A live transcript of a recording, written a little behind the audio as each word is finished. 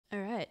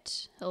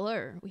Alright,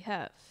 hello, we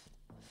have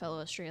a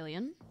fellow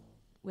Australian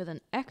with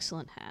an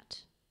excellent hat.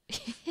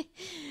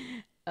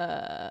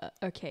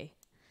 Okay.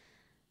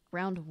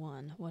 Round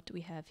one, what do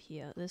we have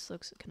here? This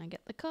looks, can I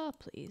get the car,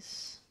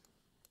 please?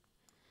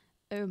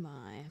 Oh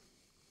my.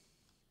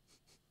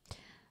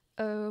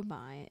 Oh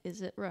my,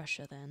 is it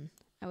Russia then?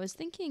 I was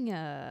thinking,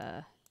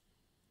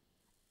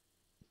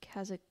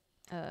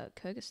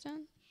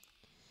 Kyrgyzstan?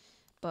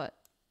 But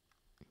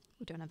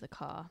we don't have the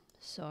car,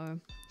 so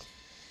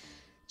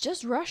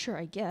just Russia,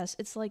 I guess.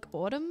 It's like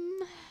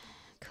autumn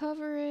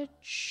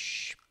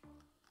coverage.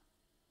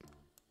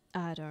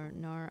 I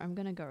don't know. I'm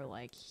gonna go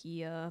like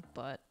here,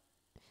 but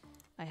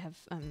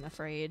I'm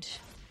afraid.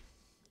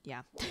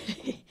 Yeah.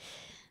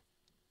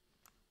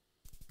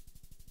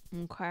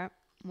 Okay.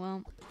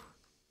 Well,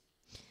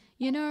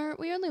 you know,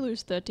 we only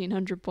lose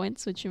 1,300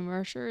 points, which in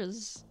Russia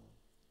is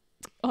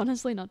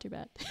honestly not too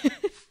bad.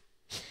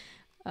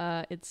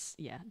 It's,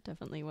 yeah,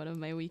 definitely one of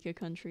my weaker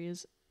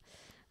countries.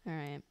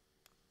 Alright.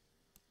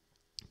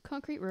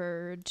 Concrete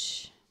road.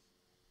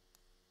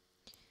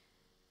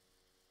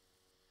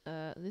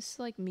 This,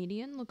 like,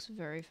 median looks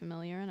very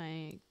familiar, and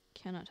I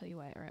cannot tell you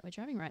why. Alright, we're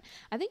driving right.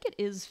 I think it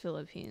is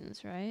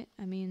Philippines, right?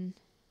 I mean...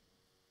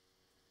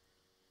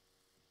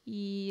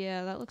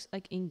 yeah, that looks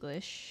like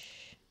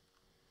English.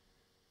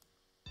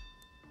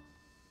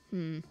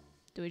 Do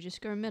we just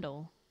go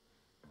middle?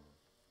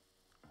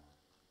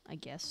 I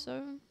guess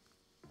so.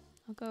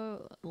 I'll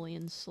go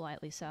lean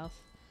slightly south.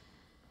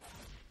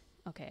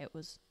 Okay, it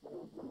was...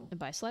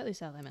 by slightly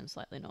south, I meant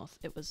slightly north.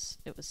 It was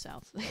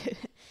south.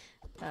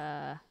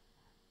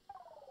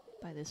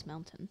 By this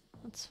mountain.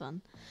 That's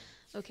fun.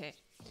 Okay.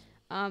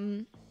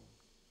 Alright,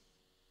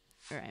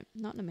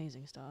 not an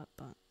amazing start,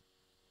 but...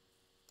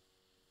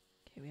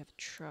 okay, we have a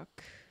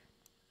truck.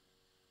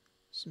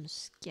 Some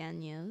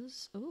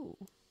Scanias. Ooh.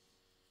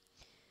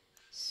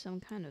 Some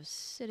kind of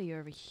city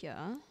over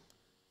here.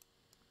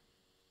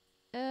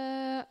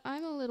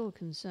 I'm a little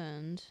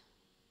concerned.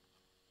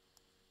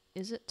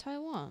 Is it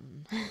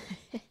Taiwan?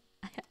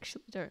 I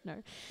actually don't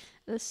know.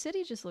 The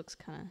city just looks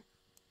kind of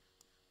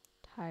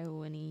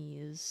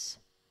Taiwanese.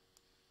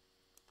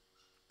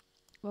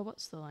 Well,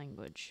 what's the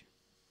language?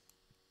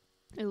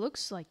 It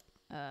looks like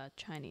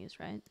Chinese,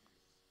 right?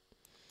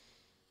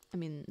 I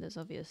mean, there's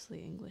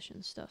obviously English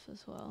and stuff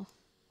as well,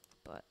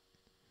 but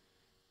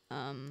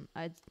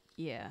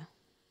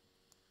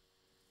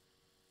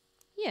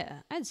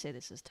I'd say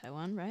this is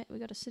Taiwan, right? We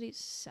got a city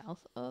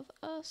south of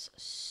us,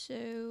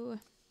 so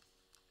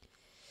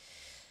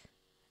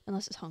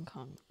unless it's Hong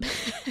Kong.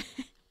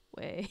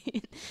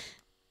 Wait.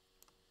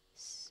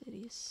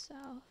 City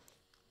south.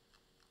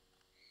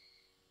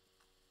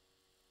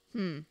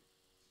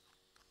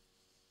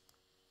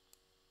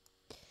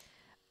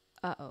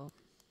 Uh-oh.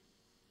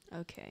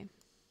 Okay.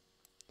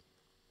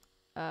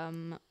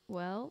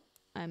 Well,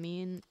 I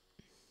mean,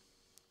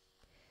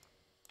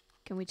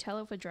 can we tell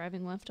if we're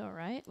driving left or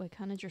right? We're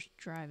kind of just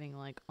driving,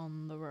 like,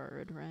 on the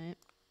road, right?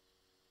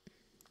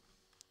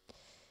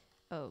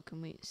 Oh,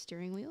 can we...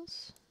 steering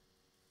wheels?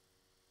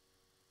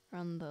 Are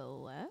on the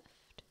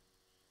left?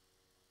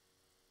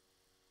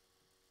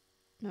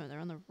 No, they're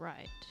on the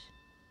right.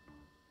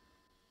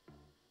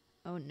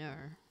 Oh no,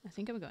 I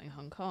think I'm going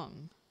Hong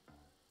Kong.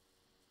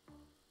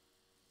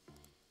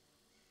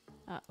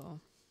 Uh-oh.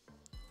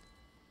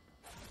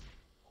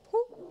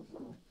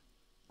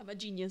 I'm a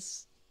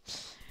genius.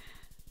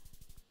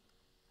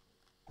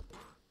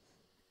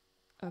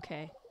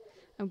 Okay.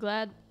 I'm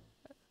glad...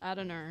 I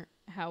don't know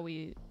how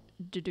we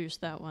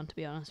deduced that one, to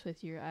be honest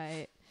with you.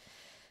 I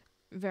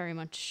very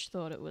much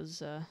thought it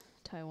was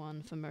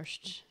Taiwan for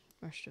most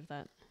of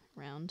that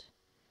round.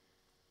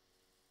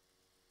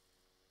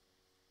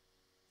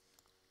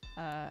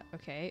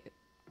 Okay.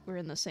 We're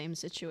in the same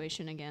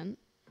situation again.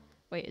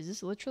 Wait, is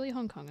this literally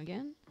Hong Kong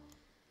again?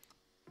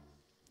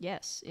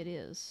 Yes, it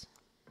is.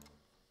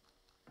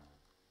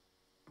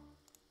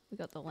 We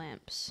got the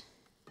lamps.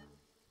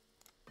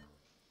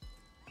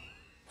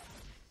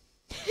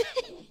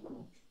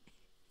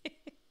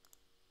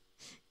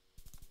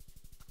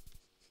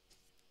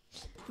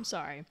 I'm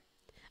sorry.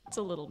 It's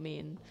a little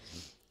mean.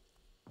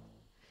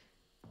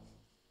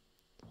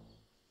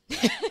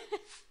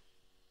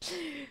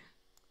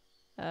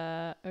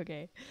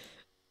 Okay.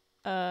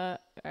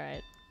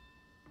 Alright.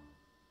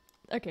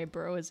 Okay,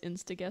 bro is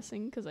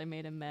insta-guessing because I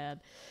made him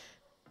mad.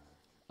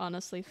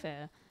 Honestly,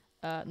 fair.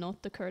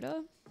 North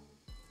Dakota?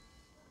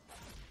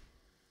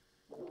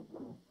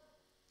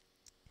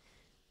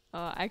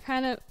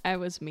 I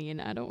was mean.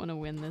 I don't want to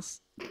win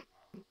this.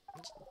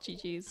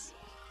 GG's.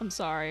 I'm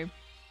sorry.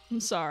 I'm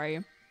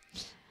sorry.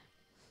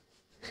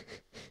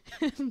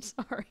 I'm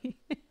sorry.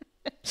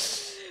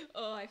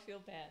 Oh, I feel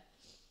bad.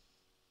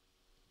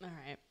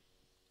 Alright.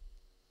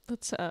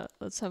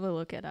 Let's have a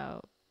look at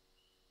how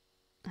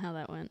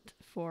that went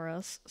for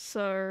us.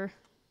 So,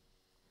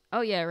 oh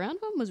yeah, round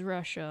one was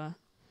Russia.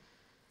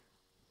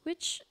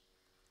 Which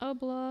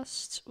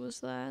oblast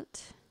was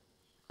that?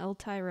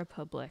 Altai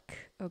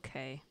Republic.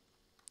 Okay.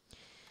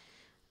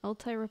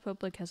 Altai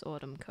Republic has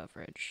autumn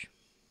coverage.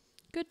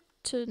 Good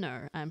to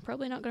know. I'm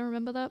probably not going to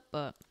remember that,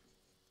 but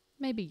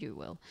Maybe you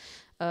will.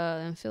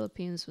 And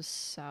Philippines was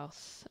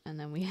south, and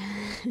then we.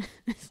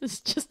 This is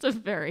just a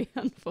very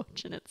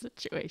unfortunate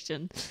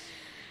situation.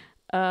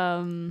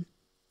 The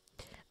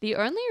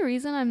only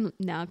reason I'm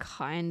now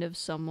kind of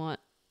somewhat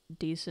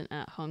decent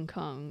at Hong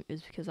Kong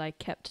is because I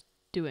kept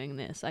doing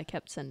this. I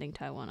kept sending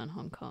Taiwan and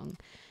Hong Kong,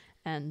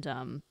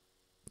 and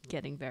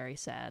getting very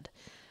sad.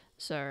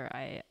 So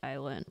I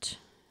learnt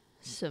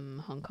some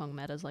Hong Kong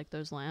metas, like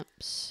those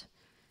lamps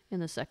in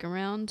the second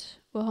round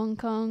were Hong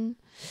Kong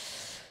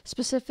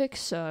specific.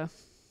 So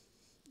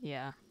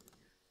yeah,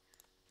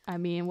 I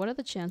mean, what are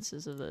the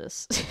chances of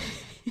this?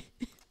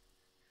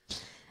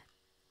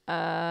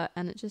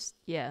 And it just,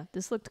 yeah,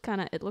 this looked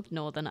it looked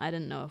northern. I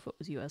didn't know if it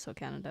was US or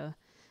Canada,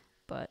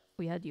 but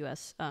we had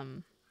US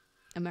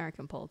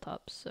American pole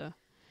tops, so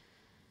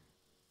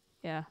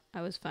yeah,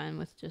 I was fine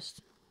with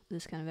just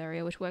this kind of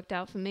area, which worked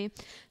out for me.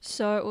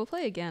 So we'll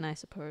play again, I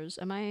suppose.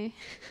 Am I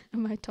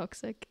am I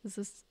toxic? Is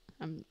this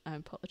I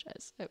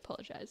apologize. I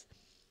apologize.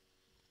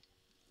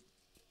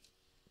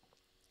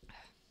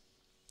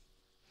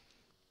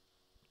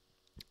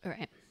 All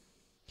right.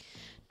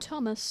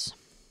 Thomas,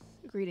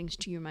 greetings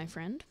to you, my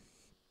friend.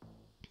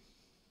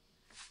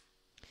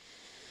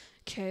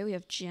 Okay, we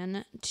have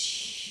Gen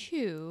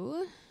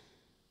 2. I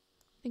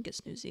think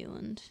it's New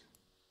Zealand.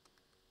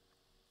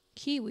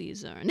 Kiwi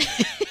zone.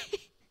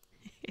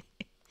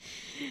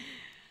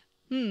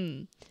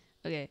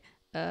 Okay.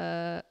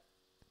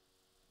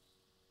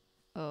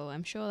 Oh,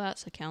 I'm sure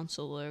that's a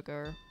council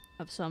logo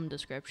of some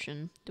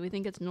description. Do we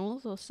think it's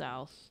north or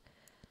south?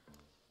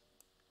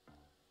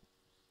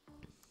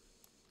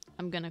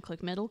 I'm gonna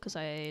click middle because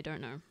I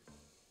don't know.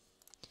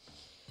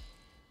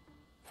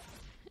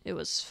 It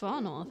was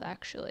far north,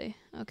 actually.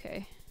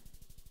 Okay.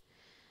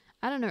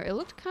 I don't know, it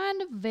looked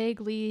kind of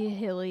vaguely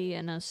hilly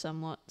in a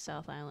somewhat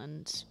South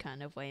Island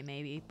kind of way,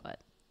 maybe,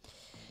 but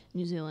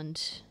New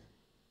Zealand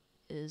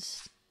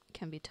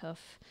can be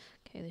tough.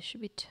 Okay, this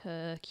should be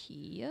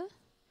Turkey.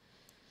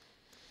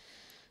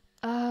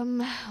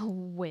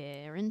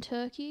 Where in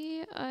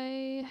Turkey?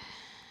 I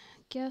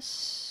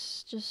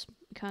guess just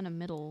kind of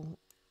middle,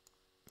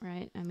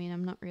 right? I mean,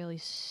 I'm not really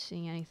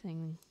seeing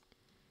anything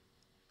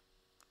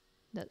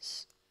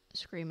that's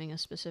screaming a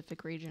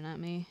specific region at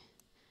me.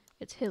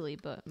 It's hilly,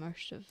 but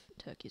most of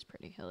Turkey's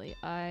pretty hilly.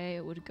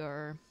 I would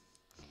go...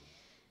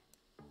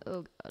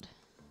 Oh god.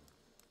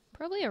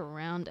 Probably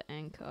around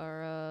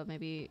Ankara,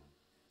 maybe...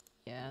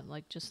 Yeah,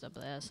 like just up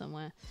there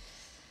somewhere.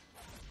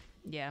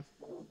 Yeah.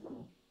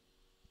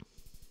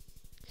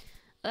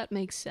 That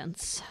makes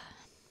sense.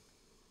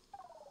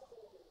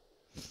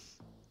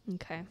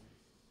 Okay.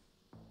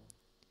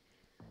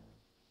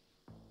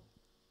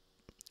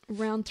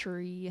 Round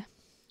 3.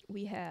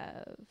 We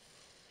have...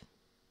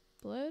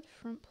 Blurred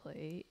front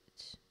plate.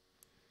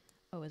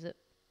 Oh, is it?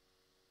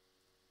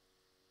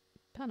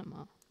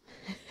 Panama.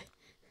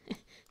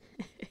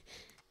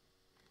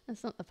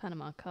 That's not the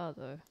Panama car,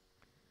 though.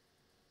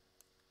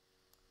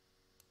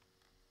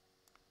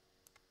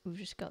 We've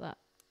just got that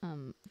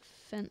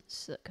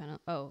fence that kind of...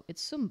 Oh,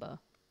 it's Sumba.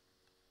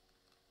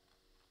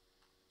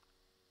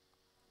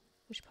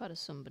 Which part of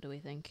Sumba do we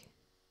think?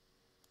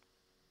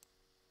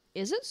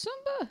 Is it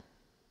Sumba?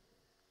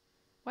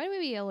 Why do we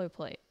have a yellow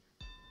plate?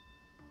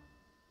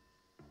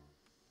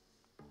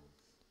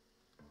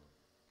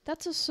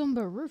 That's a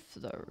Sumba roof,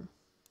 though.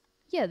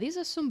 Yeah, these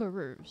are Sumba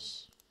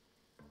roofs.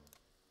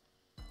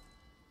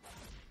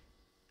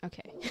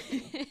 Okay.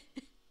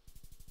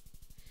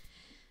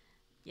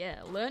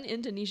 Yeah, learn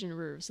Indonesian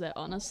roofs. They're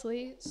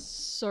honestly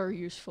so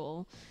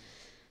useful.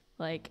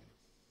 Like,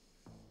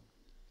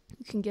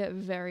 you can get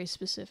very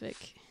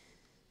specific.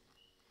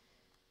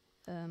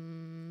 Okay.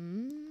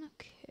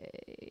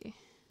 We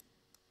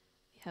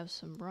have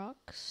some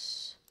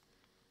rocks.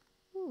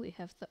 Ooh, we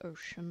have the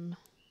ocean.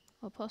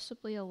 Or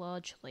possibly a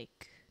large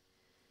lake.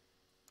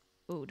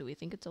 Oh, do we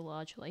think it's a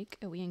large lake?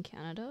 Are we in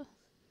Canada?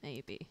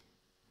 Maybe.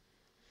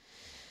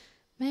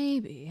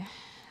 Maybe.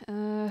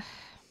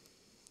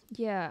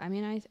 Yeah, I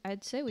mean,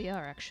 I'd say we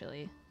are,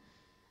 actually.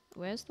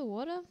 Where's the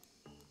water?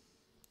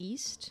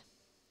 East?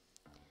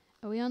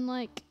 Are we on,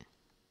 like...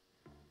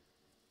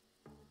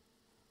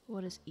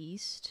 What is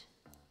east?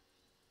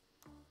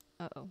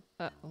 Uh-oh,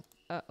 uh-oh,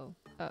 uh-oh,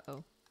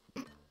 uh-oh.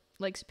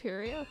 Lake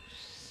Superior?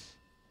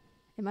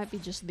 It might be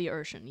just the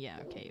ocean. Yeah,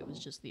 okay, it was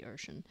just the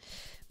ocean.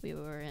 We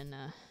were in,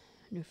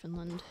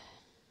 Newfoundland.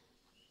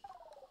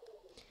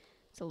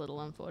 It's a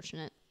little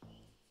unfortunate.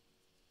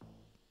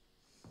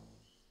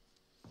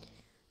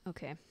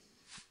 Okay.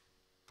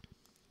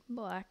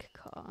 Black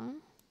car.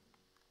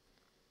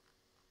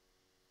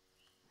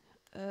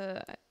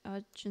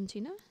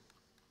 Argentina?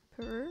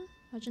 Peru?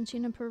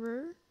 Argentina,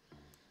 Peru?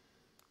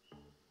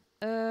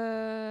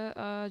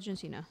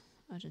 Argentina.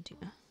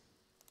 Argentina.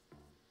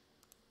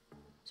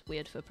 It's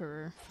weird for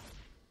Peru.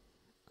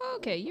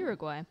 Okay,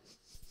 Uruguay.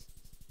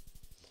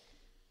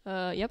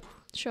 Yep,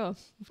 sure.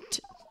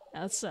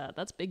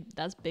 That's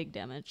big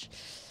damage.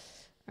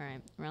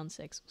 Alright, round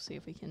 6. We'll see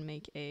if we can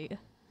make a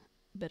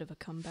bit of a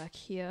comeback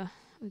here.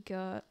 We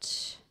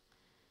got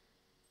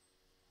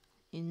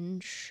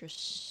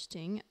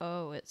Interesting.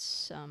 Oh,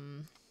 it's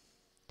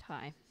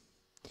Thai.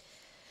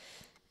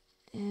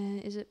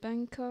 Is it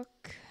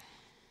Bangkok?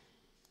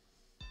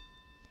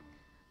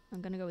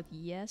 I'm gonna go with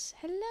yes.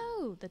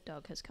 Hello! The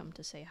dog has come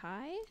to say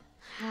hi.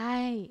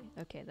 Hi!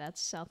 Okay,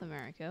 that's South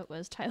America.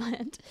 Where's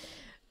Thailand?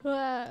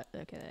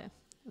 Okay, there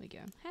we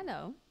go.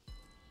 Hello.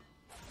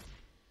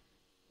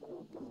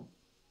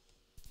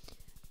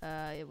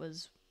 It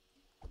was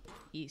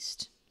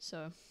east,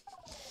 so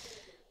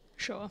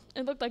sure.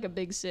 It looked like a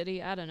big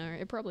city. I don't know.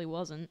 It probably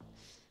wasn't.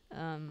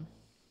 But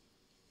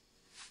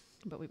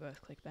we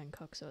both clicked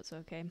Bangkok, so it's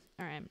okay.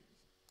 Alright.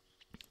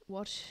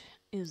 What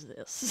is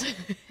this?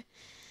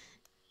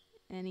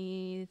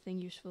 Anything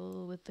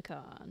useful with the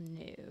car?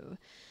 No.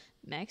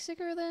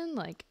 Mexico then?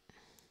 Like,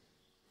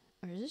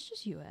 or is this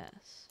just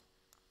US?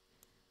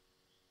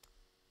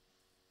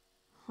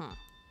 Huh.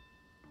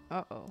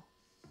 Uh-oh.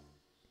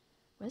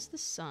 Where's the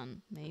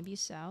sun? Maybe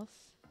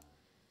south?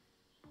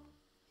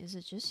 Is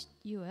it just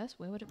US?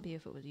 Where would it be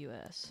if it was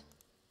US?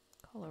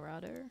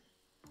 Colorado?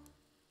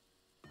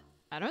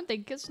 I don't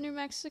think it's New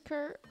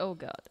Mexico. Oh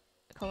god.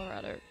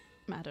 Colorado.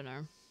 I don't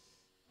know.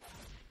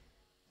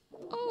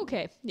 Oh,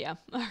 okay. Yeah.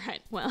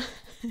 Alright. Well.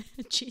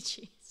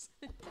 GG's.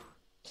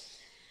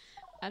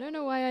 I don't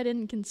know why I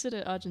didn't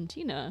consider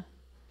Argentina.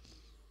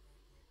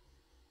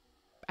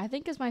 I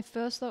think as my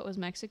first thought was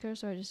Mexico,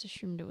 so I just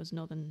assumed it was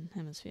Northern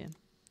Hemisphere.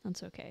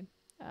 That's okay.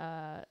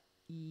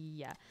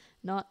 Yeah.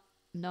 Not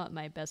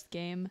my best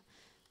game.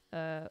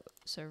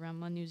 So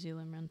round 1 New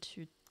Zealand, round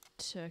 2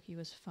 Turkey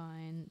was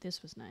fine.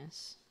 This was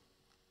nice.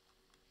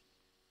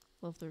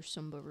 Love their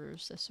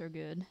Sumbaroos, they're so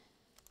good.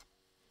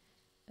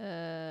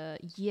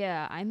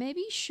 Yeah, I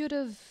maybe should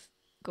have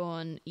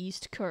gone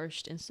East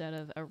Coast instead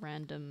of a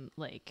random,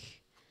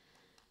 like,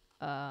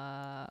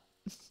 that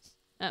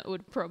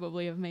would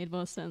probably have made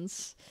more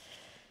sense.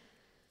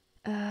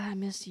 I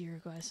missed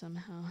Uruguay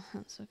somehow,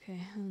 that's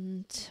okay.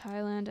 And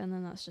Thailand, and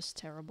then that's just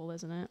terrible,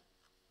 isn't it?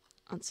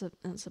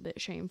 That's a bit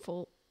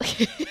shameful.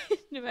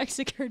 New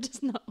Mexico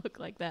does not look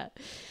like that.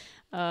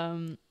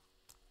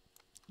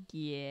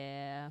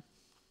 Yeah.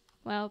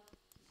 Well,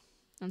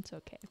 that's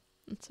okay.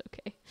 It's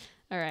okay.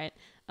 Alright.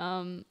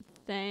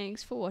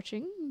 Thanks for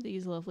watching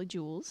these lovely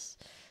jewels.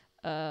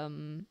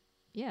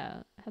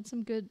 Yeah, had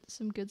some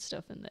good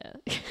stuff in there.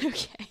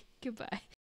 Okay, goodbye.